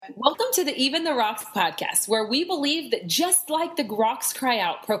Welcome to the Even the Rocks podcast, where we believe that just like the rocks cry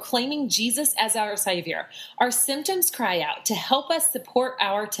out, proclaiming Jesus as our Savior, our symptoms cry out to help us support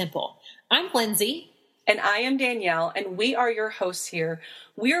our temple. I'm Lindsay. And I am Danielle, and we are your hosts here.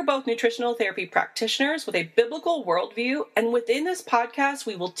 We are both nutritional therapy practitioners with a biblical worldview, and within this podcast,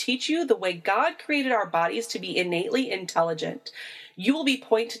 we will teach you the way God created our bodies to be innately intelligent. You will be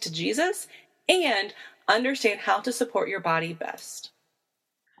pointed to Jesus and understand how to support your body best.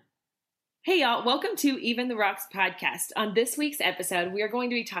 Hey y'all, welcome to Even the Rocks podcast. On this week's episode, we are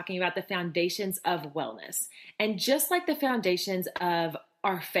going to be talking about the foundations of wellness. And just like the foundations of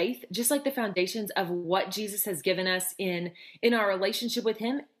our faith, just like the foundations of what Jesus has given us in our relationship with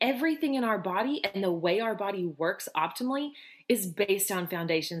Him, everything in our body and the way our body works optimally is based on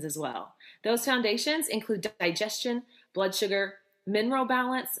foundations as well. Those foundations include digestion, blood sugar, mineral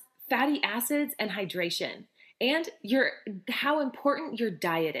balance, fatty acids, and hydration, and how important your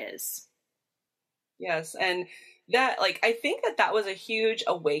diet is. Yes, and that, I think that was a huge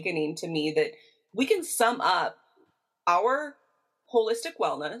awakening to me, that we can sum up our holistic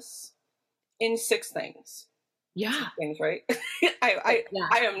wellness in 6 things. Yeah. 6 things, right? I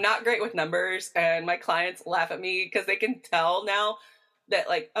am not great with numbers, and my clients laugh at me because they can tell now that,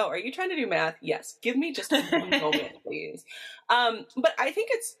 oh, are you trying to do math? Yes. Give me just a moment, please. But I think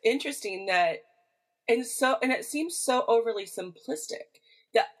it's interesting that, and it seems so overly simplistic,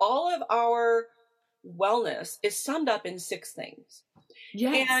 that all of our wellness is summed up in 6 things.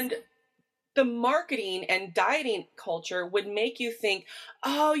 Yes. And the marketing and dieting culture would make you think,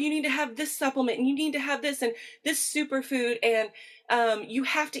 oh, you need to have this supplement and you need to have this and this superfood, and you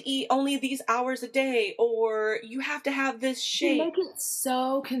have to eat only these hours a day, or you have to have this shake. They make it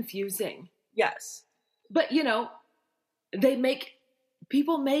so confusing. Yes. But,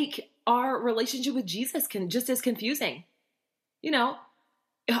 people make our relationship with Jesus just as confusing.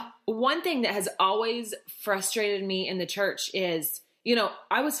 One thing that has always frustrated me in the church is,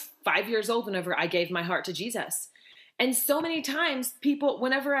 I was 5 years old whenever I gave my heart to Jesus. And so many times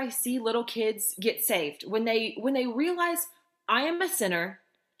whenever I see little kids get saved, when they realize I am a sinner,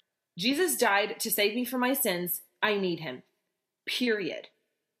 Jesus died to save me from my sins, I need Him. Period.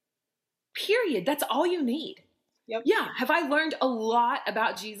 That's all you need. Yep. Yeah. Have I learned a lot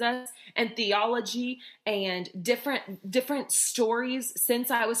about Jesus and theology and different stories since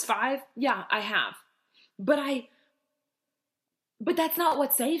I was 5? Yeah, I have. But that's not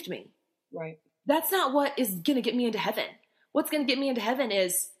what saved me. Right. That's not what is going to get me into heaven. What's going to get me into heaven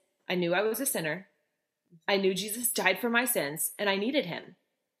is I knew I was a sinner. I knew Jesus died for my sins and I needed Him.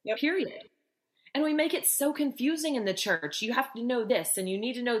 Yep. Period. And we make it so confusing in the church. You have to know this, and you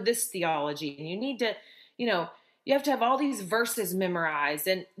need to know this theology, and you need to, you have to have all these verses memorized,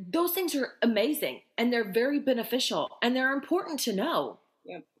 and those things are amazing, and they're very beneficial, and they're important to know.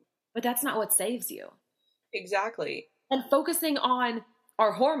 Yep. But that's not what saves you. Exactly. And focusing on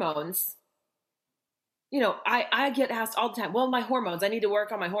our hormones, I get asked all the time, well, my hormones, I need to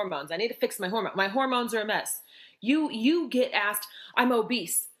work on my hormones. I need to fix my hormones. My hormones are a mess. You get asked, I'm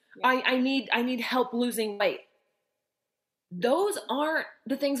obese. Yeah. I need help losing weight. Those aren't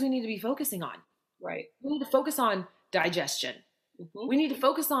the things we need to be focusing on. Right. We need to focus on digestion. Mm-hmm. We need to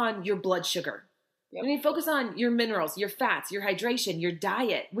focus on your blood sugar. Yep. We need to focus on your minerals, your fats, your hydration, your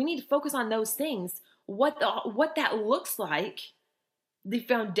diet. We need to focus on those things, what that looks like, the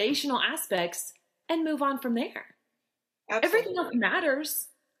foundational aspects, and move on from there. Absolutely. Everything else matters,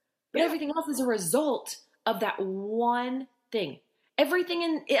 but everything else is a result of that one thing. Everything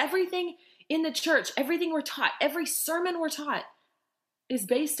in the church, everything we're taught, every sermon we're taught is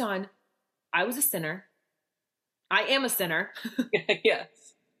based on, I was a sinner. I am a sinner. Yes.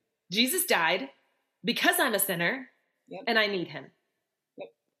 Jesus died because I'm a sinner. Yep. And I need Him. Yep.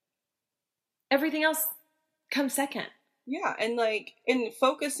 Everything else comes second. Yeah. And in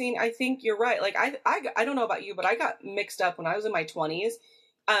focusing, I think you're right. I don't know about you, but I got mixed up when I was in my 20s.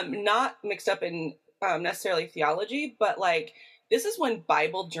 Not mixed up in necessarily theology, but this is when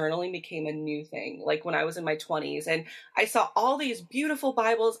Bible journaling became a new thing, when I was in my 20s, and I saw all these beautiful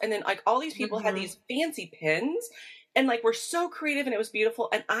Bibles, and then all these people had these fancy pens, and were so creative, and it was beautiful,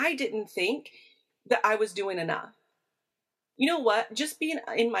 and I didn't think that I was doing enough. You know what? Just being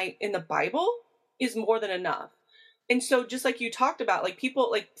in the Bible is more than enough. And so just like you talked about,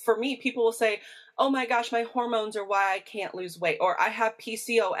 people, for me, people will say, oh my gosh, my hormones are why I can't lose weight, or I have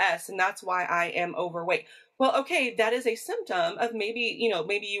PCOS and that's why I am overweight. Well, okay, that is a symptom of maybe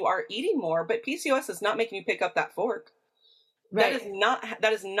you are eating more, but PCOS is not making you pick up that fork. Right.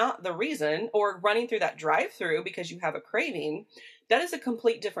 That is not the reason, or running through that drive-through because you have a craving. that is a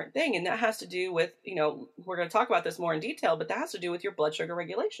complete different thing. And that has to do with, we're going to talk about this more in detail, but that has to do with your blood sugar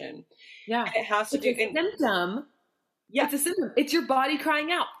regulation. Yeah. And it has to do. Symptom. Yeah. It's a symptom. It's your body crying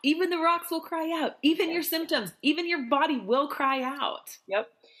out. Even the rocks will cry out. Even your symptoms, even your body will cry out. Yep.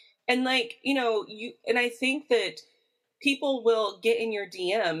 And like, and I think that people will get in your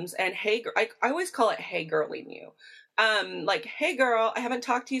DMs and, hey, I always call it, hey, girling you. Like, hey, girl, I haven't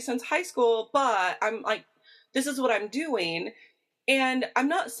talked to you since high school, but I'm like, this is what I'm doing. And I'm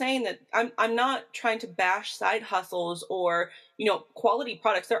not saying that I'm not trying to bash side hustles or, quality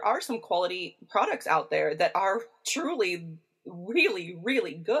products. There are some quality products out there that are truly really,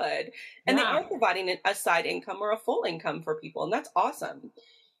 really good. And they are providing a side income or a full income for people. And that's awesome.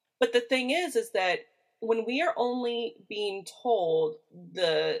 But the thing is that when we are only being told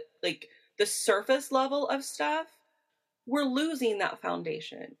the surface level of stuff, we're losing that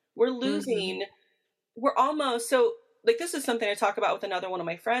foundation. We're losing, we're almost, so like, this is something I talk about with another one of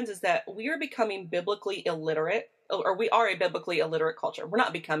my friends, is that we are becoming biblically illiterate, or we are a biblically illiterate culture. We're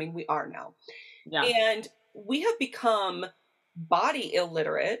not becoming, we are now. Yeah. And we have become body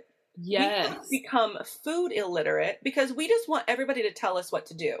illiterate. Yes. We have become food illiterate because we just want everybody to tell us what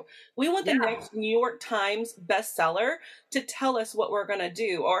to do. We want the next New York Times bestseller to tell us what we're going to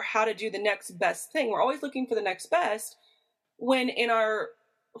do or how to do the next best thing. We're always looking for the next best, when in our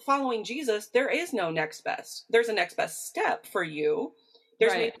following Jesus, there is no next best. There's a next best step for you.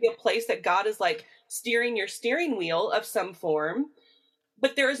 There's maybe a place that God is like steering your steering wheel of some form,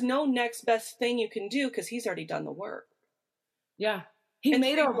 but there is no next best thing you can do because he's already done the work. Yeah. He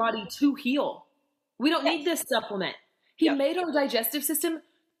made our body to heal. We don't need this supplement. He made our digestive system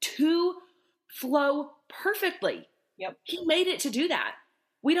to flow perfectly. Yep. He made it to do that.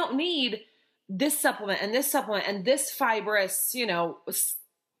 We don't need this supplement and this fibrous,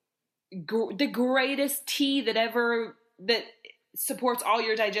 the greatest tea that supports all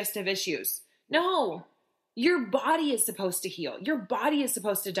your digestive issues. No, your body is supposed to heal. Your body is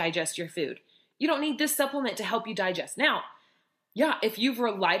supposed to digest your food. You don't need this supplement to help you digest. Now, if you've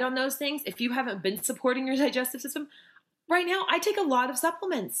relied on those things, if you haven't been supporting your digestive system, right now I take a lot of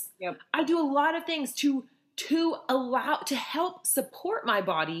supplements. Yep. I do a lot of things to help support my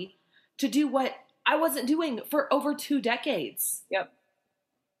body to do what I wasn't doing for over 2 decades. Yep.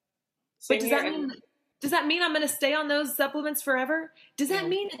 But does that mean I'm going to stay on those supplements forever? Does that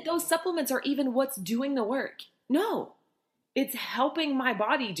mean that those supplements are even what's doing the work? No, it's helping my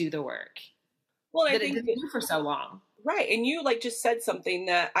body do the work. Well, I think it didn't do for so long. Right. And you just said something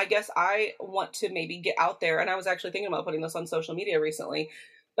that I guess I want to maybe get out there. And I was actually thinking about putting this on social media recently,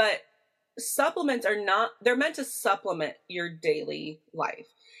 but supplements they're meant to supplement your daily life.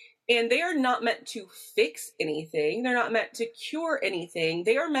 And they are not meant to fix anything. They're not meant to cure anything.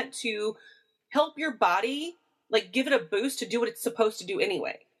 They are meant to help your body, give it a boost to do what it's supposed to do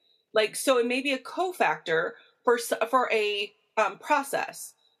anyway. So it may be a cofactor for a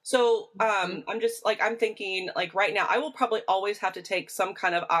process. So I'm just I'm thinking right now I will probably always have to take some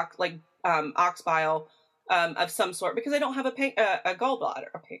kind of ox bile of some sort because I don't have a gallbladder.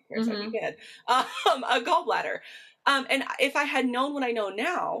 A pancreas, that'd be good. A gallbladder. And if I had known what I know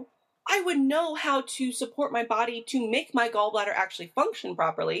now, I would know how to support my body to make my gallbladder actually function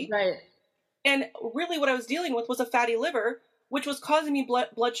properly. Right. And really what I was dealing with was a fatty liver, which was causing me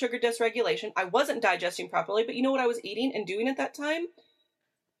blood sugar dysregulation. I wasn't digesting properly, but you know what I was eating and doing at that time?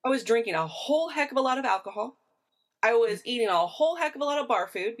 I was drinking a whole heck of a lot of alcohol. I was eating a whole heck of a lot of bar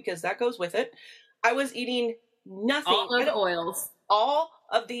food because that goes with it. I was eating nothing. All of the oils. All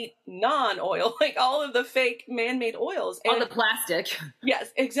of the non-oil, all of the fake man-made oils. All the plastic.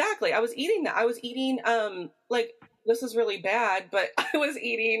 Yes, exactly. I was eating that. I was eating, this is really bad, but I was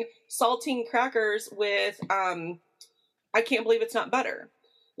eating saltine crackers with, I can't believe it's not butter.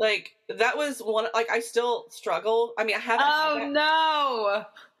 That was one, I still struggle. I mean, I haven't. Oh, no.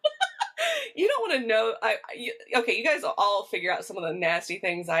 You don't want to know. Okay, you guys will all figure out some of the nasty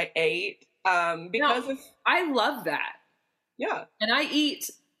things I ate I love that. Yeah. And I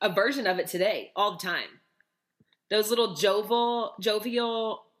eat a version of it today all the time. Those little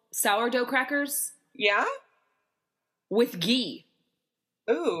jovial sourdough crackers. Yeah? With ghee.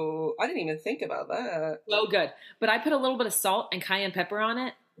 Ooh, I didn't even think about that. So good. But I put a little bit of salt and cayenne pepper on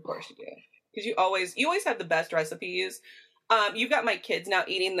it. Of course you do. Because you always have the best recipes. You've got my kids now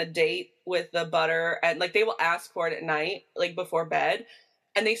eating the date with the butter, and they will ask for it at night, before bed,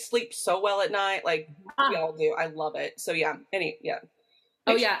 and they sleep so well at night. We all do. I love it. So yeah.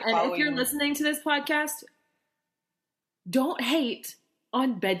 Oh yeah, and if you're listening to this podcast, don't hate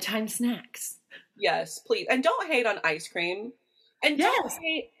on bedtime snacks. Yes, please, and don't hate on ice cream. And Yes.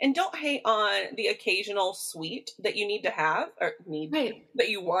 don't hate on the occasional sweet that you need to have or need Right. that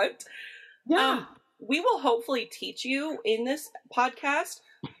you want. Yeah. We will hopefully teach you in this podcast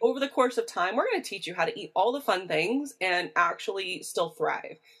over the course of time. We're going to teach you how to eat all the fun things and actually still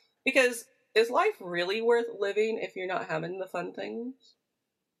thrive. Because is life really worth living if you're not having the fun things?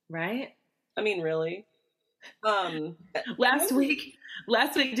 Right. I mean, really. Last week,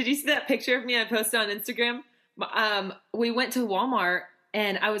 did you see that picture of me I posted on Instagram? We went to Walmart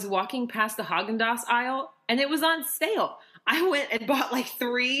and I was walking past the Haagen-Dazs aisle and it was on sale. I went and bought like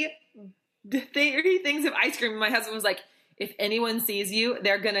three things of ice cream. And my husband was like, if anyone sees you,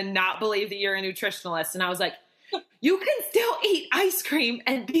 they're going to not believe that you're a nutritionalist. And I was like, you can still eat ice cream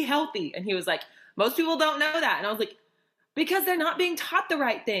and be healthy. And he was like, most people don't know that. And I was like, because they're not being taught the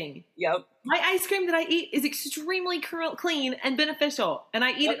right thing. Yep. My ice cream that I eat is extremely clean and beneficial, and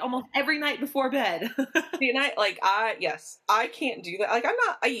I eat it almost every night before bed. And I can't do that. Like,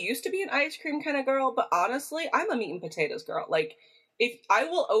 I used to be an ice cream kind of girl, but honestly, I'm a meat and potatoes girl. Like, if I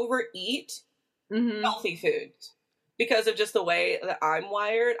will overeat healthy foods because of just the way that I'm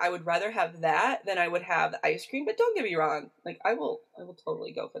wired, I would rather have that than I would have the ice cream. But don't get me wrong. Like, I will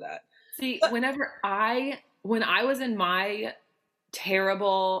totally go for that. See, when I was in my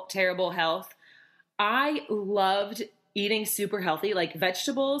terrible health, I loved eating super healthy, like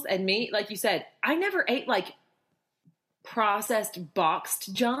vegetables and meat. Like you said, I never ate like processed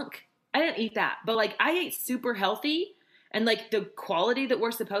boxed junk. I didn't eat that, but like I ate super healthy and like the quality that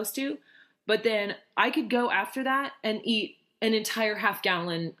we're supposed to. But then I could go after that and eat an entire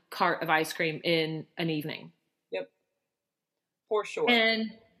half-gallon cart of ice cream in an evening. Yep. For sure.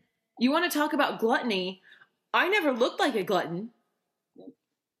 And you want to talk about gluttony? I never looked like a glutton.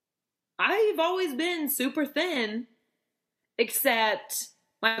 I've always been super thin, except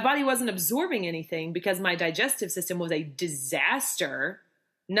my body wasn't absorbing anything because my digestive system was a disaster.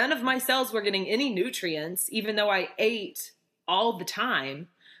 None of my cells were getting any nutrients, even though I ate all the time.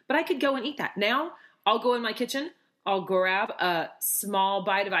 But I could go and eat that. Now, I'll go in my kitchen, I'll grab a small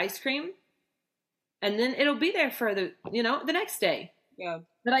bite of ice cream, and then it'll be there for the next day. Yeah.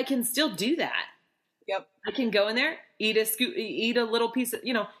 But I can still do that. Yep. I can go in there, eat a little piece of,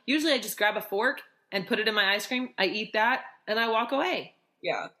 usually I just grab a fork and put it in my ice cream. I eat that and I walk away.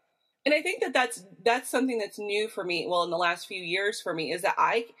 Yeah. And I think that that's something that's new for me. Well, in the last few years for me is that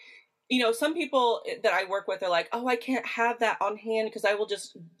some people that I work with are like, oh, I can't have that on hand because I will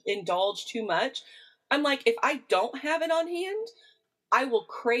just indulge too much. I'm like, if I don't have it on hand, I will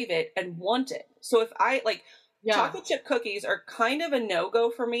crave it and want it. So if I chocolate chip cookies are kind of a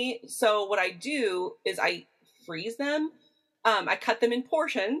no-go for me. So what I do is I freeze them. I cut them in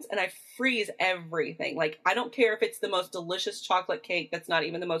portions and I freeze everything. Like, I don't care if it's the most delicious chocolate cake that's not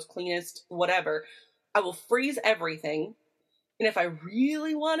even the most cleanest, whatever. I will freeze everything. And if I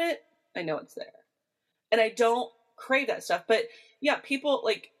really want it, I know it's there. And I don't crave that stuff. But yeah, people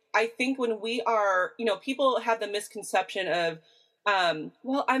I think when we are, people have the misconception of,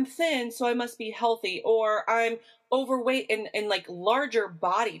 well, I'm thin, so I must be healthy, or I'm overweight and like larger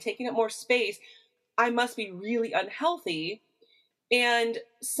body, taking up more space, I must be really unhealthy. And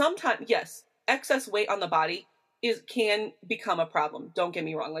sometimes, yes, excess weight on the body can become a problem. Don't get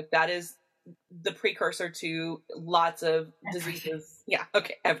me wrong. Like, that is the precursor to lots of diseases. Yeah.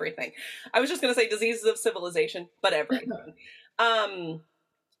 Okay. Everything. I was just going to say diseases of civilization, but everything.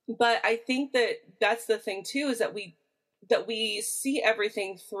 But I think that that's the thing too, is that we see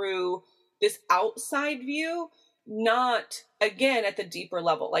everything through this outside view, not again at the deeper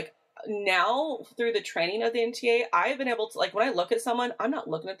level. Like, now through the training of the NTA, I've been able to, like, when I look at someone, I'm not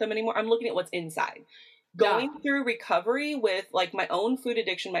looking at them anymore. I'm looking at what's inside. Going through recovery with like my own food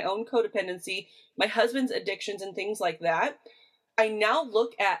addiction, my own codependency, my husband's addictions and things like that, I now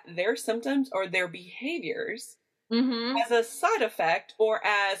look at their symptoms or their behaviors as a side effect, or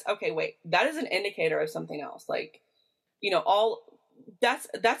as, okay, wait, that is an indicator of something else. Like, that's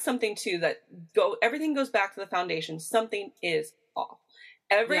something too, that everything goes back to the foundation. Something is off.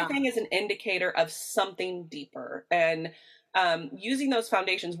 Everything is an indicator of something deeper. And using those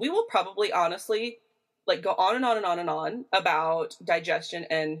foundations, we will probably honestly go on and on and on and on about digestion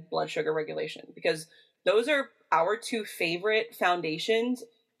and blood sugar regulation, because those are our two favorite foundations.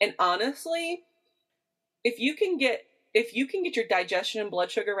 And honestly, if you can get your digestion and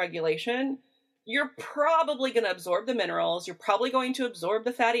blood sugar regulation, you're probably going to absorb the minerals. You're probably going to absorb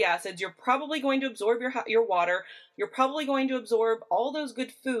the fatty acids. You're probably going to absorb your water. You're probably going to absorb all those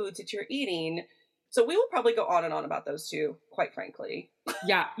good foods that you're eating. So we will probably go on and on about those two, quite frankly.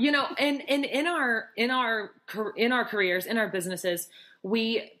 Yeah. And in our careers, in our businesses,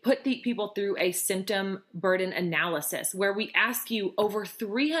 we put the people through a symptom burden analysis where we ask you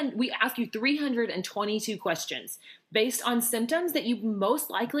 322 questions based on symptoms that you most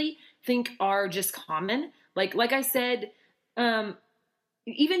likely think are just common. Like I said,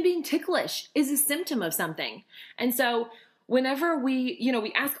 even being ticklish is a symptom of something. And so whenever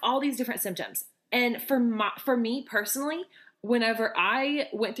we ask all these different symptoms, and for me personally, whenever I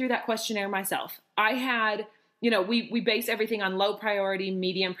went through that questionnaire myself, I had, we base everything on low priority,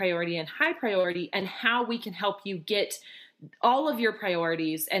 medium priority, and high priority, and how we can help you get all of your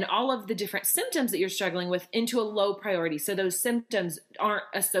priorities and all of the different symptoms that you're struggling with into a low priority. So those symptoms aren't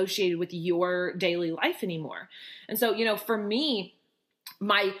associated with your daily life anymore. And so, for me,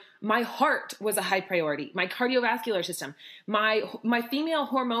 my heart was a high priority. My cardiovascular system, my female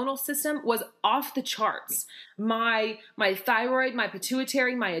hormonal system was off the charts. My thyroid, my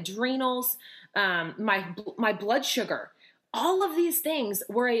pituitary, my adrenals, my blood sugar, all of these things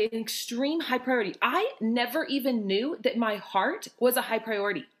were an extreme high priority. I never even knew that my heart was a high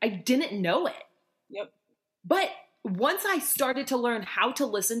priority. I didn't know it. Yep. But once I started to learn how to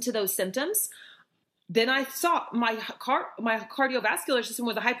listen to those symptoms, then I saw my cardiovascular system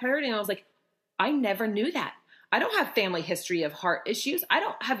was a high priority. And I was like, I never knew that. I don't have family history of heart issues. I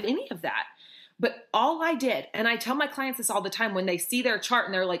don't have any of that. But all I did, and I tell my clients this all the time when they see their chart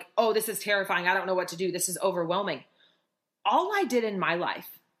and they're like, oh, this is terrifying. I don't know what to do. This is overwhelming. All I did in my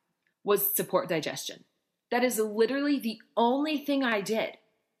life was support digestion. That is literally the only thing I did.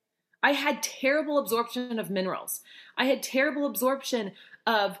 I had terrible absorption of minerals. I had terrible absorption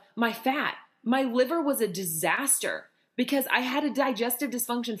of my fat. My liver was a disaster because I had a digestive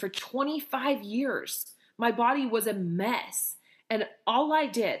dysfunction for 25 years. My body was a mess. And all I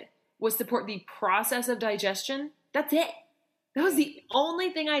did was support the process of digestion. That's it. That was the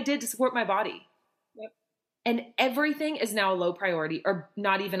only thing I did to support my body. Yep. And everything is now a low priority or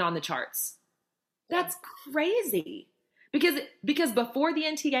not even on the charts. That's crazy. Because before the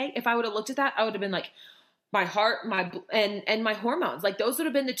NTA, if I would have looked at that, I would have been like, my heart, and my hormones. Like those would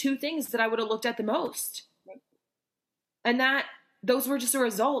have been the two things that I would have looked at the most. Yep. And those were just a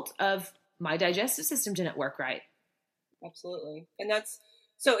result of my digestive system didn't work right. Absolutely. And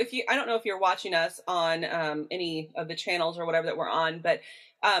so I don't know if you're watching us on any of the channels or whatever that we're on, but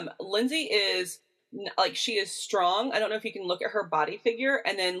Lindsay is she is strong. I don't know if you can look at her body figure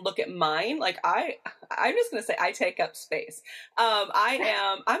and then look at mine. Like I'm just going to say I take up space. I'm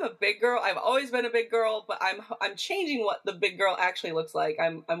a big girl. I've always been a big girl, but I'm changing what the big girl actually looks like.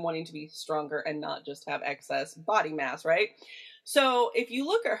 I'm wanting to be stronger and not just have excess body mass, right? So if you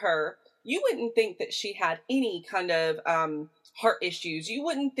look at her, you wouldn't think that she had any kind of heart issues. You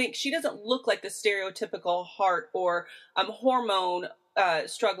wouldn't think she doesn't look like the stereotypical heart or hormone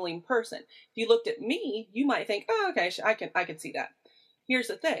struggling person. If you looked at me, you might think, oh, okay, I can see that. Here's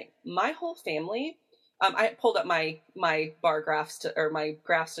the thing. My whole family, I pulled up my bar graphs my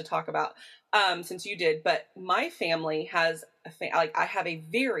graphs to talk about, since you did, but my family has I have a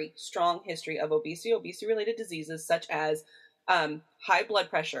very strong history of obesity related diseases such as high blood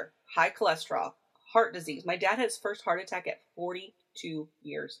pressure, high cholesterol, heart disease. My dad had his first heart attack at 42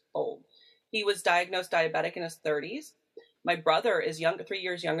 years old. He was diagnosed diabetic in his 30s. My brother is 3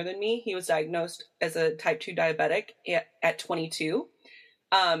 years younger than me. He was diagnosed as a type 2 diabetic at 22.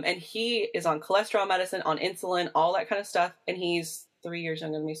 And he is on cholesterol medicine, on insulin, all that kind of stuff. And he's 3 years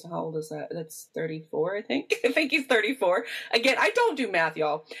younger than me. So how old is that? That's 34, I think. I think he's 34. Again, I don't do math,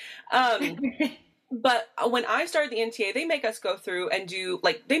 y'all. But when I started the NTA, they make us go through and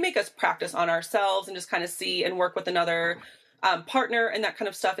they make us practice on ourselves and just kind of see and work with another partner and that kind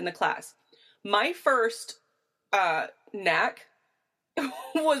of stuff in the class. My first NAC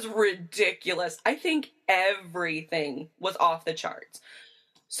was ridiculous. I think everything was off the charts.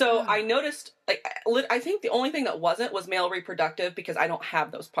 So I noticed, I think the only thing that wasn't was male reproductive because I don't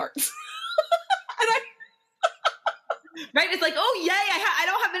have those parts. Right? It's like, oh, yay, I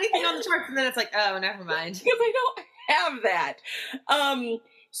don't have anything on the charts. And then it's like, oh, never mind. Because I don't have that.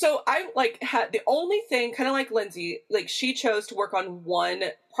 So I had the only thing, kind of like Lindsay, she chose to work on one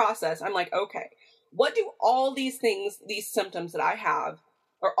process. I'm like, okay, what do all these things, these symptoms that I have,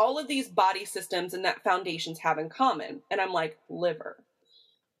 or all of these body systems and that foundations have in common? And I'm like, liver.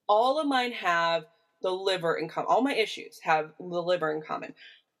 All of mine have the liver in common. All my issues have the liver in common.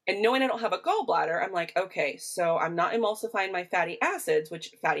 And knowing I don't have a gallbladder, I'm like, okay, so I'm not emulsifying my fatty acids,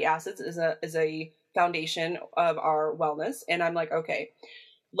 which fatty acids is a foundation of our wellness. And I'm like, okay,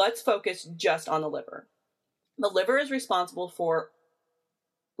 let's focus just on the liver. The liver is responsible for,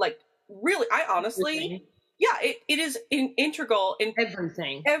 really, I honestly, everything. Yeah, it is integral in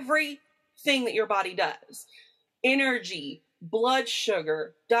everything that your body does. Energy, blood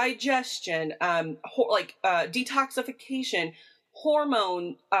sugar, digestion, detoxification,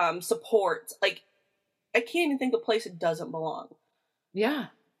 hormone support. Like, I can't even think of a place it doesn't belong. Yeah.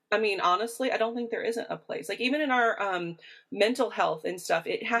 I mean, honestly, I don't think there isn't a place. Like, even in our mental health and stuff,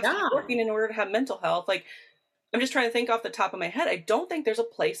 it has to be working in order to have mental health. Like, I'm just trying to think off the top of my head. I don't think there's a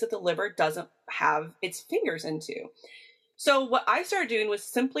place that the liver doesn't have its fingers into. So what I started doing was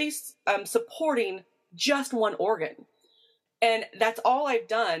simply supporting just one organ. And that's all I've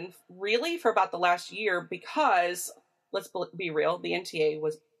done really for about the last year, because let's be real, the NTA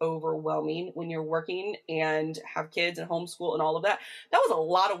was overwhelming when you're working and have kids and homeschool and all of that. That was a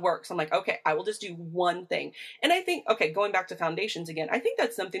lot of work. So I'm like, okay, I will just do one thing. And I think, okay, going back to foundations again, I think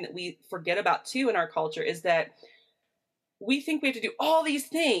that's something that we forget about too in our culture, is that we think we have to do all these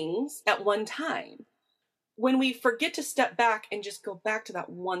things at one time, when we forget to step back and just go back to that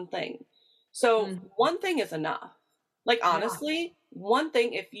one thing. So one thing is enough. Like, honestly, one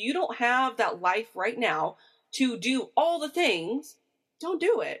thing, if you don't have that life right now to do all the things, don't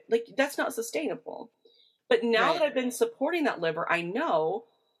do it. Like, that's not sustainable. But now that I've been supporting that liver, I know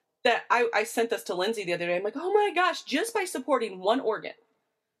that I sent this to Lindsay the other day. I'm like, oh my gosh, just by supporting one organ,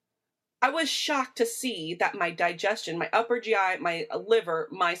 I was shocked to see that my digestion, my upper GI, my liver,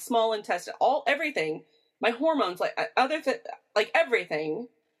 my small intestine, everything, my hormones, like everything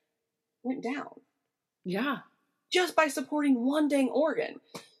went down. Yeah. Just by supporting one dang organ.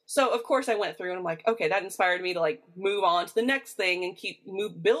 So of course I went through and I'm like, okay, that inspired me to like move on to the next thing and keep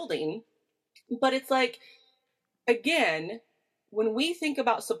building. But it's like, again, when we think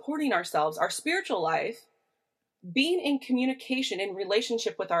about supporting ourselves, our spiritual life, being in communication and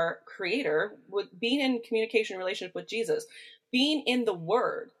relationship with our Creator, being in communication and relationship with Jesus, being in the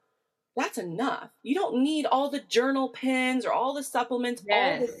Word, that's enough. You don't need all the journal pens or all the supplements,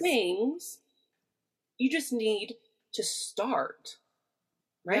 all the things. You just need to start,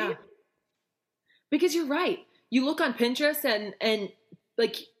 right? Yeah. Because you're right. You look on Pinterest and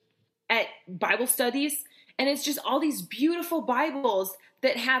like at Bible studies, and it's just all these beautiful Bibles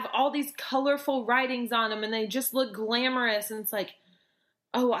that have all these colorful writings on them, and they just look glamorous. And it's like,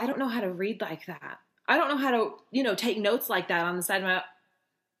 oh, I don't know how to read like that. I don't know how to, take notes like that on the side of my...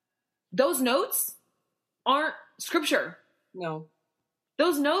 Those notes aren't scripture. No.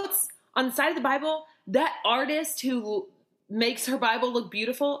 Those notes on the side of the Bible, that artist who makes her Bible look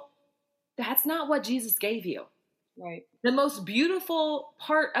beautiful, that's not what Jesus gave you. Right. The most beautiful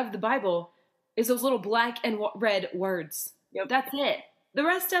part of the Bible is those little black and red words. Yep. That's it. The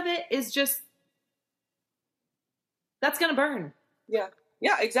rest of it is just, that's going to burn. Yeah.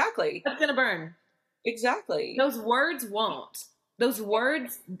 Yeah, exactly. That's going to burn. Exactly. Those words won't. Those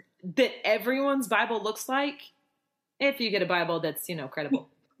words that everyone's Bible looks like, if you get a Bible that's, credible.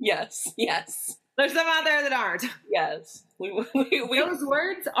 Yes. Yes. There's some out there that aren't. Yes. Those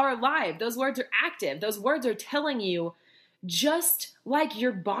words are alive. Those words are active. Those words are telling you, just like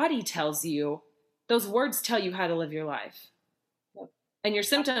your body tells you, those words tell you how to live your life. Yep. And your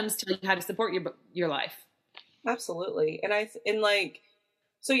symptoms tell you how to support your life. Absolutely.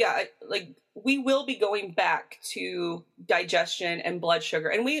 We will be going back to digestion and blood sugar.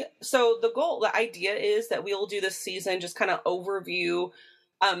 And the idea is that we will do this season, just kind of overview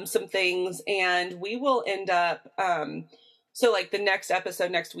some things, and we will end up, the next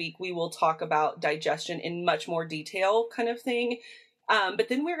episode next week, we will talk about digestion in much more detail kind of thing. But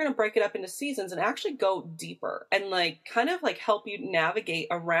then we're going to break it up into seasons and actually go deeper and help you navigate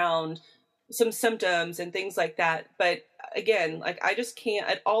around some symptoms and things like that. But again, I just can't,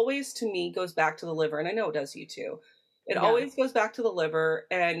 it always to me goes back to the liver. And I know it does you too. It always goes back to the liver,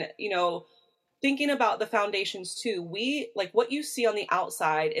 and, thinking about the foundations too, what you see on the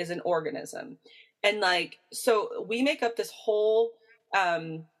outside is an organism. And so we make up this whole,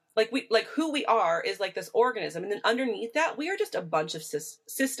 who we are is like this organism. And then underneath that, we are just a bunch of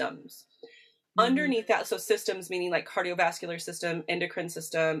systems. Mm-hmm. Underneath that, so systems meaning like cardiovascular system, endocrine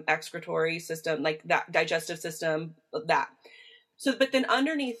system, excretory system, like that, digestive system, that. So, but then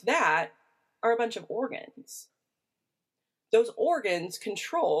underneath that are a bunch of organs. Those organs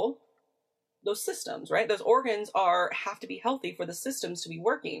control those systems, right? Those organs have to be healthy for the systems to be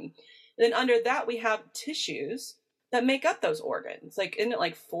working. And then under that, we have tissues that make up those organs. Isn't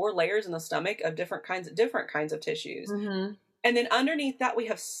it 4 layers in the stomach of different kinds of tissues? Mm-hmm. And then underneath that, we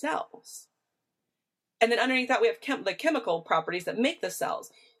have cells. And then underneath that, we have the chemical properties that make the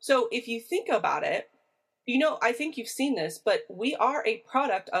cells. So if you think about it, I think you've seen this, but we are a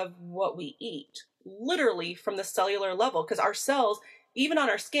product of what we eat, literally from the cellular level, because our cells, even on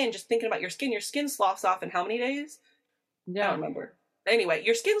our skin, just thinking about your skin sloughs off in how many days? I don't remember. Anyway,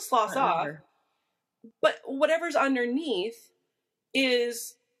 your skin sloughs off, but whatever's underneath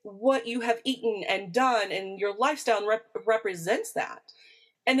is what you have eaten and done, and your lifestyle represents that.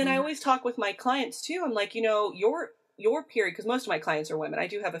 And then I always talk with my clients too. I'm like, your period, because most of my clients are women. I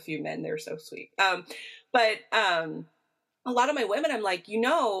do have a few men. They're so sweet. But a lot of my women, I'm like, you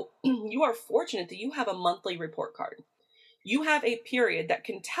are fortunate that you have a monthly report card. You have a period that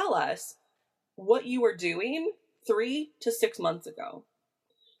can tell us what you were doing 3 to 6 months ago.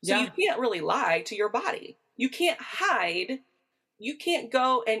 So you can't really lie to your body. You can't hide. You can't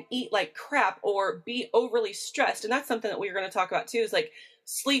go and eat like crap or be overly stressed. And that's something that we're going to talk about too, is like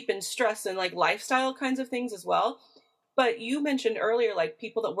sleep and stress and like lifestyle kinds of things as well. But you mentioned earlier, like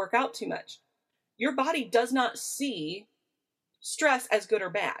people that work out too much. Your body does not see stress as good or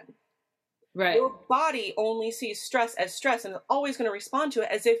bad. Right. Your body only sees stress as stress, and it's always going to respond to it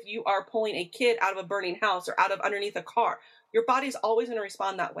as if you are pulling a kid out of a burning house or out of underneath a car. Your body's always going to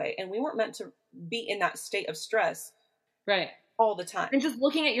respond that way. And we weren't meant to be in that state of stress. Right. All the time. And just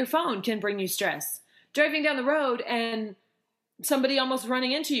looking at your phone can bring you stress. Driving down the road and somebody almost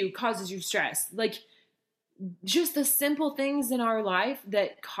running into you causes you stress. Like, just the simple things in our life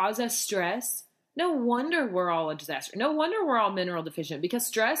that cause us stress. No wonder we're all a disaster. No wonder we're all mineral deficient, because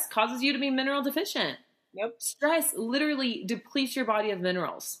stress causes you to be mineral deficient. Yep. Stress literally depletes your body of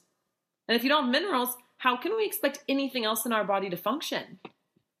minerals. And if you don't have minerals, how can we expect anything else in our body to function?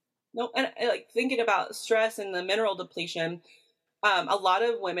 No, and like thinking about stress and the mineral depletion, a lot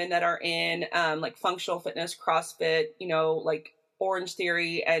of women that are in like functional fitness, CrossFit, like Orange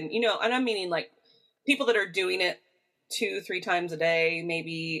Theory, and and I'm meaning like people that are doing it 2-3 times a day,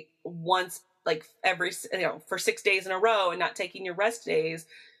 maybe once, like every, for 6 days in a row and not taking your rest days.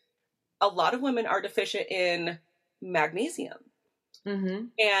 A lot of women are deficient in magnesium. Mm-hmm.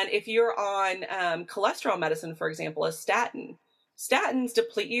 And if you're on cholesterol medicine, for example, a statin, statins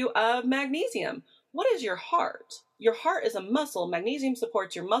deplete you of magnesium. What is your heart? Your heart is a muscle. Magnesium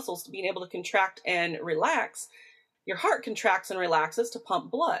supports your muscles being able to contract and relax. Your heart contracts and relaxes to pump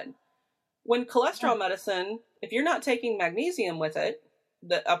blood. When cholesterol medicine, if you're not taking magnesium with it,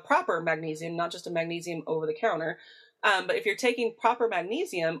 a proper magnesium, not just a magnesium over the counter, but if you're taking proper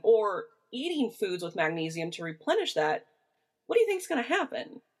magnesium or eating foods with magnesium to replenish that, what do you think is going to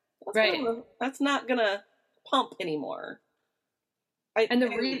happen? That's not going to pump anymore.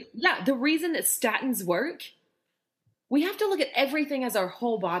 The reason that statins work, we have to look at everything as our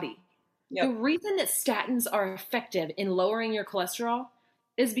whole body. Yep. The reason that statins are effective in lowering your cholesterol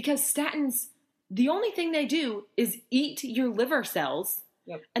is because statins, the only thing they do is eat your liver cells.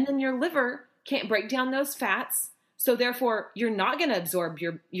 Yep. And then your liver can't break down those fats. So therefore, you're not going to absorb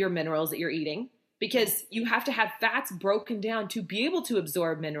your minerals that you're eating, because you have to have fats broken down to be able to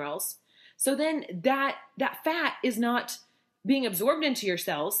absorb minerals. So then that fat is not being absorbed into your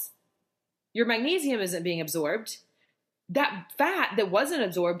cells. Your magnesium isn't being absorbed. That fat that wasn't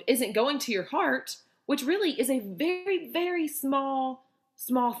absorbed isn't going to your heart, which really is a very, very small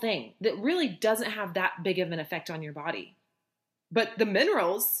thing that really doesn't have that big of an effect on your body. But the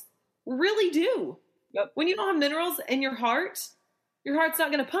minerals really do. Yep. When you don't have minerals in your heart's not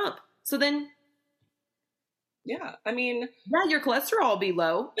going to pump. So then, your cholesterol will be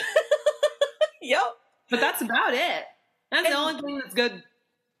low. Yep. But that's about it. That's the only thing that's good.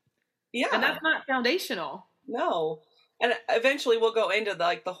 Yeah. And that's not foundational. No. And eventually we'll go into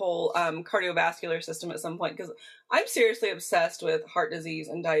the whole cardiovascular system at some point, because I'm seriously obsessed with heart disease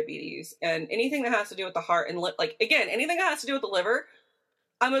and diabetes, and anything that has to do with the heart and anything that has to do with the liver,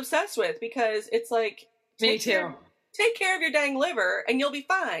 I'm obsessed with, because it's like, me too. Take care of your dang liver and you'll be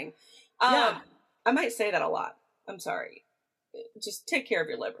fine. I might say that a lot. I'm sorry. Just take care of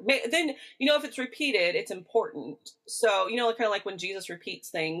your liver. Then, if it's repeated, it's important. So, kind of like when Jesus repeats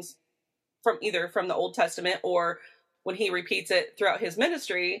things from the Old Testament, or when he repeats it throughout his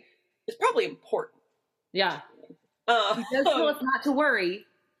ministry, it's probably important. Yeah. He does tell us not to worry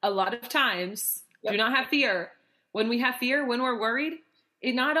a lot of times. Yep. Do not have fear. When we have fear, when we're worried,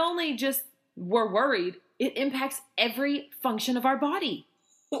 it not only just we're worried, it impacts every function of our body.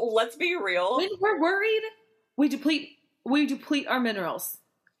 Let's be real. When we're worried, we deplete our minerals.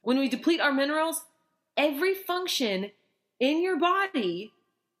 When we deplete our minerals, every function in your body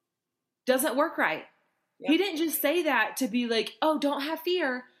doesn't work right. Yep. He didn't just say that to be like, oh, don't have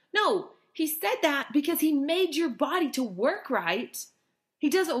fear. No, he said that because he made your body to work right. He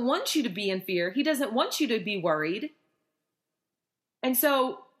doesn't want you to be in fear. He doesn't want you to be worried. And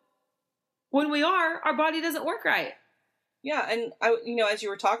so when we are, our body doesn't work right. Yeah. And as you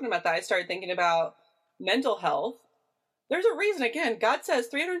were talking about that, I started thinking about mental health. There's a reason, again, God says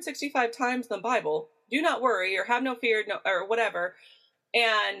 365 times in the Bible, do not worry or have no fear, or whatever.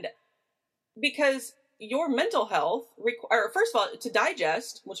 And because your mental health, or first of all, to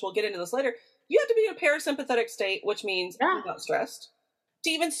digest, which we'll get into this later, you have to be in a parasympathetic state, which means you're not stressed. To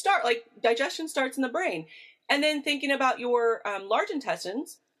even start, like, digestion starts in the brain. And then thinking about your large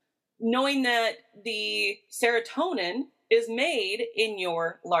intestines, knowing that the serotonin is made in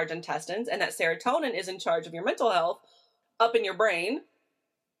your large intestines and that serotonin is in charge of your mental health up in your brain,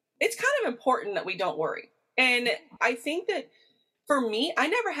 it's kind of important that we don't worry. And I think that for me, I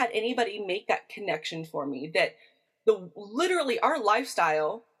never had anybody make that connection for me, that literally our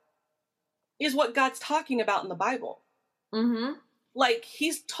lifestyle is what God's talking about in the Bible. Mm-hmm. Like,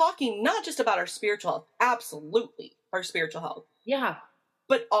 he's talking not just about our spiritual health, absolutely our spiritual health. Yeah.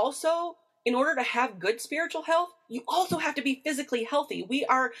 But also, in order to have good spiritual health, you also have to be physically healthy. We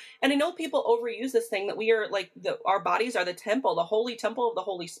are, and I know people overuse this thing that we are like, our bodies are the temple, the holy temple of the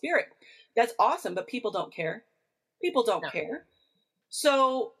Holy Spirit. That's awesome, but people don't care. People don't care.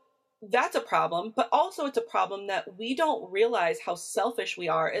 So that's a problem, but also it's a problem that we don't realize how selfish we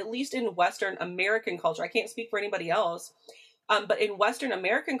are, at least in Western American culture. I can't speak for anybody else, but in Western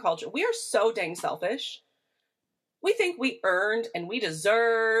American culture, we are so dang selfish. We think we earned and we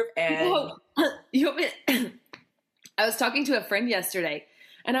deserve, and I was talking to a friend yesterday,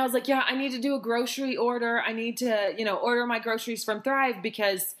 and I was like, yeah, I need to do a grocery order. I need to, order my groceries from Thrive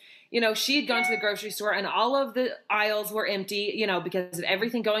because, she had gone to the grocery store and all of the aisles were empty, because of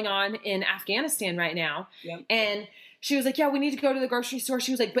everything going on in Afghanistan right now. Yep. And she was like, yeah, we need to go to the grocery store.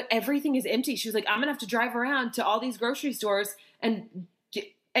 She was like, but everything is empty. She was like, I'm going to have to drive around to all these grocery stores and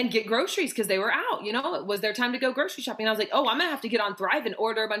get groceries because they were out. It was their time to go grocery shopping. And I was like, oh, I'm going to have to get on Thrive and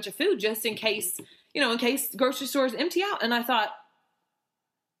order a bunch of food just in case, in case grocery stores empty out. And I thought,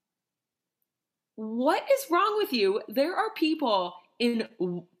 what is wrong with you? There are people in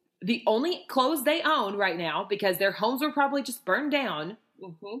the only clothes they own right now because their homes were probably just burned down.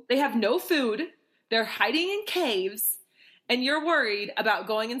 Mm-hmm. They have no food. They're hiding in caves. And you're worried about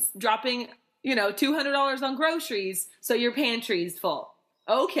going and dropping, $200 on groceries so your pantry's full.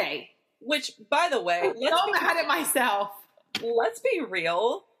 Okay. Which, by the way, I'm so mad at myself. Let's be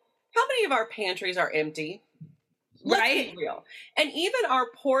real. How many of our pantries are empty? Let's be real. And even our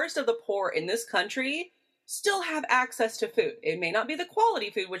poorest of the poor in this country still have access to food. It may not be the quality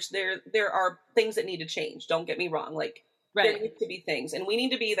food, which there are things that need to change. Don't get me wrong. Like, there need to be things. And we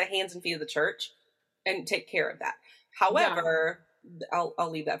need to be the hands and feet of the church and take care of that. However, I'll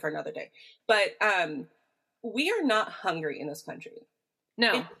leave that for another day. But we are not hungry in this country.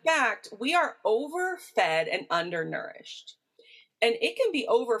 No. In fact, we are overfed and undernourished. And it can be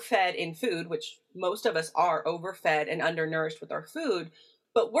overfed in food, which most of us are overfed and undernourished with our food,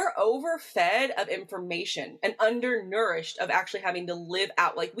 but we're overfed of information and undernourished of actually having to live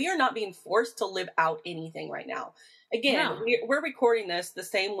out. Like, we are not being forced to live out anything right now. Again, we're recording this the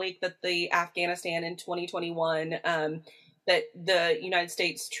same week that the Afghanistan in 2021, that the United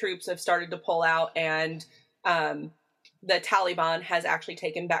States troops have started to pull out, and the Taliban has actually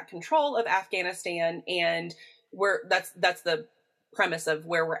taken back control of Afghanistan, and that's the premise of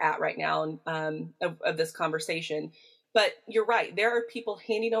where we're at right now, of this conversation. But you're right. There are people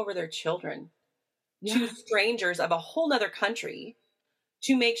handing over their children to strangers of a whole nother country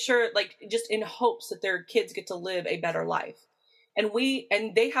to make sure, like, just in hopes that their kids get to live a better life. And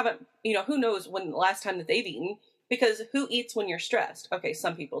they haven't, who knows when the last time that they've eaten, because who eats when you're stressed? Okay,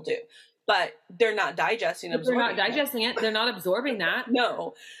 some people do, but they're not digesting, absorbing. They're not digesting it. They're not absorbing that.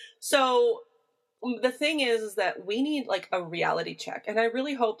 No. So the thing is that we need like a reality check. And I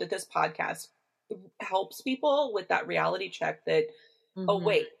really hope that this podcast helps people with that reality check that, oh,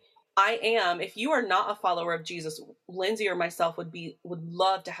 wait, if you are not a follower of Jesus, Lindsay or myself would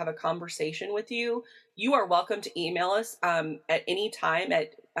love to have a conversation with you. You are welcome to email us at any time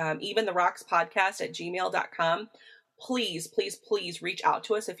at eventherocspodcast@gmail.com. Please, please, please reach out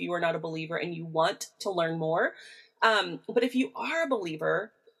to us if you are not a believer and you want to learn more. But if you are a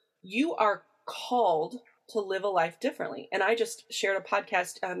believer, you are called to live a life differently. And I just shared a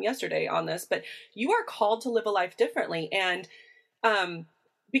podcast yesterday on this, but you are called to live a life differently. And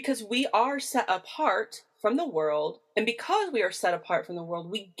because we are set apart from the world, and because we are set apart from the world,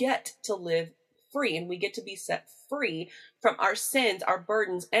 we get to live free, and we get to be set free from our sins, our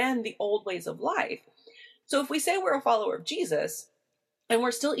burdens, and the old ways of life. So if we say we're a follower of Jesus, and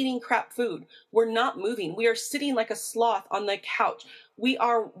we're still eating crap food, we're not moving, we are sitting like a sloth on the couch, we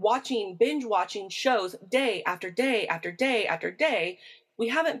are binge watching shows day after day after day after day, we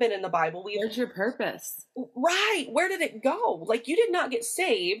haven't been in the Bible. Where's your purpose? Right. Where did it go? Like, you did not get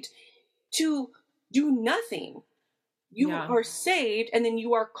saved to do nothing. You are saved, and then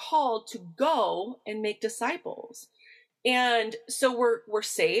you are called to go and make disciples. And so we're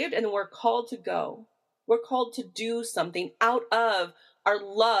saved, and then we're called to go We're called to do something out of our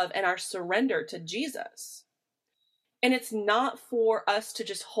love and our surrender to Jesus. And it's not for us to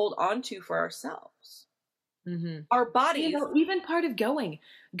just hold on to for ourselves. Mm-hmm. Our bodies. Even part of going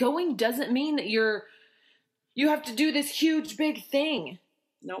doesn't mean that you have to do this huge, big thing.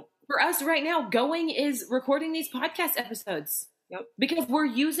 Nope. For us right now, going is recording these podcast episodes. Yep. Because we're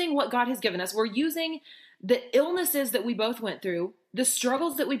using what God has given us. We're using the illnesses that we both went through, the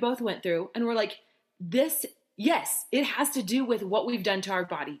struggles that we both went through. And we're like, yes, it has to do with what we've done to our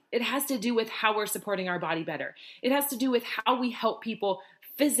body. It has to do with how we're supporting our body better. It has to do with how we help people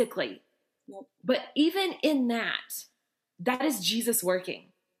physically. Yep. But even in that is Jesus working.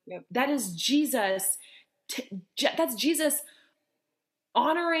 Yep. That is Jesus. That's Jesus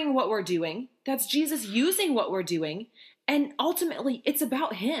honoring what we're doing. That's Jesus using what we're doing. And ultimately, it's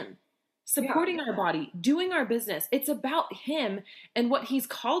about him supporting our body, doing our business. It's about him and what he's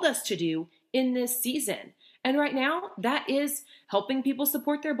called us to do in this season. And right now, that is helping people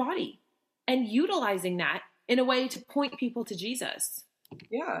support their body and utilizing that in a way to point people to Jesus.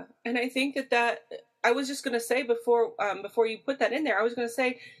 Yeah. And I think that I was just going to say before you put that in there, I was going to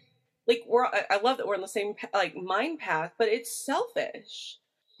say, like, I love that we're on the same, like, mind path, but it's selfish.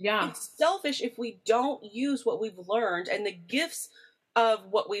 Yeah. It's selfish if we don't use what we've learned and the gifts of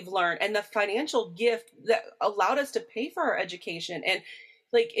what we've learned and the financial gift that allowed us to pay for our education. And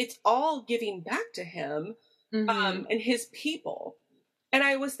like, it's all giving back to him, and his people. And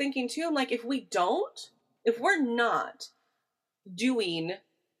I was thinking too, I'm like, if we're not doing,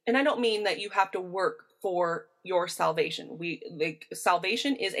 and I don't mean that you have to work for your salvation.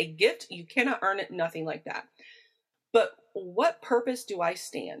 Salvation is a gift. You cannot earn it, nothing like that. But what purpose do I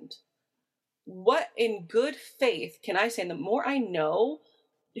stand? What in good faith can I say? And the more I know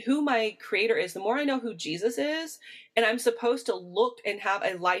who my creator is, the more I know who Jesus is, and I'm supposed to look and have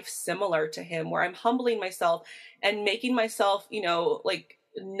a life similar to him, where I'm humbling myself and making myself, like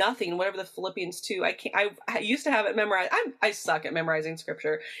nothing, whatever the Philippians 2, I used to have it memorized. I suck at memorizing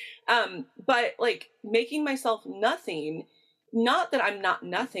scripture. But like making myself nothing, not that I'm not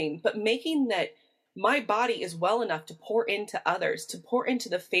nothing, but making that my body is well enough to pour into others, to pour into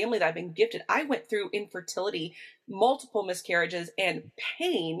the family that I've been gifted. I went through infertility, multiple miscarriages, and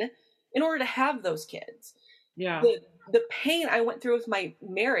pain in order to have those kids. Yeah. The pain I went through with my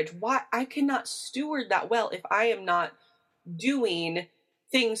marriage, why I cannot steward that well if I am not doing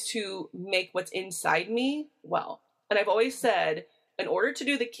things to make what's inside me well. And I've always said, in order to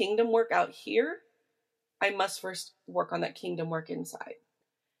do the kingdom work out here, I must first work on that kingdom work inside.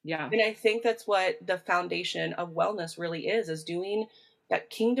 Yeah. And I think that's what the foundation of wellness really is doing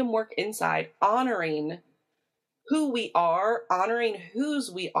that kingdom work inside, honoring who we are, honoring whose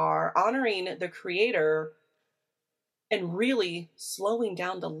we are, honoring the creator, and really slowing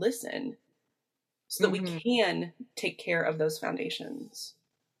down to listen so that we can take care of those foundations.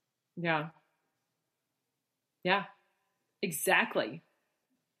 Yeah. Yeah, exactly.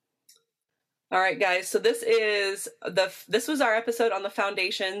 All right, guys. So this was our episode on the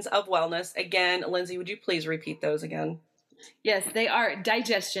foundations of wellness. Again, Lindsay, would you please repeat those again? Yes, they are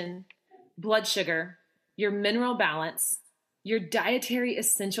digestion, blood sugar, your mineral balance, your dietary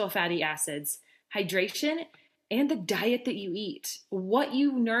essential fatty acids, hydration, and the diet that you eat. What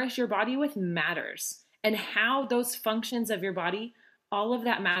you nourish your body with matters, and how those functions of your body, all of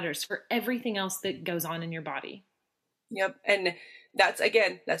that matters for everything else that goes on in your body. Yep. And that's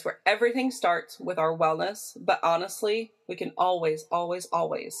where everything starts with our wellness. But honestly, we can always, always,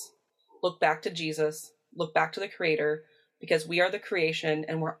 always look back to Jesus, look back to the creator, because we are the creation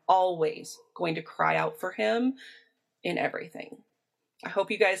and we're always going to cry out for him in everything. I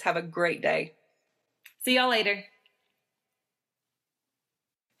hope you guys have a great day. See y'all later.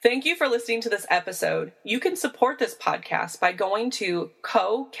 Thank you for listening to this episode. You can support this podcast by going to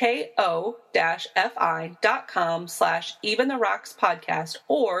ko-fi.com/Even the Rocks podcast,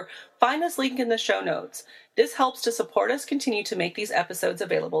 or find this link in the show notes. This helps to support us continue to make these episodes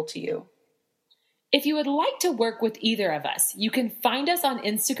available to you. If you would like to work with either of us, you can find us on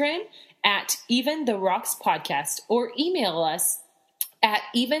Instagram at Even the Rocks Podcast, or email us at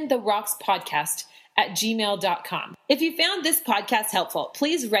eventherockspodcast@gmail.com. If you found this podcast helpful,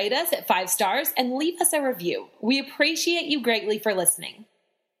 please rate us at 5 stars and leave us a review. We appreciate you greatly for listening.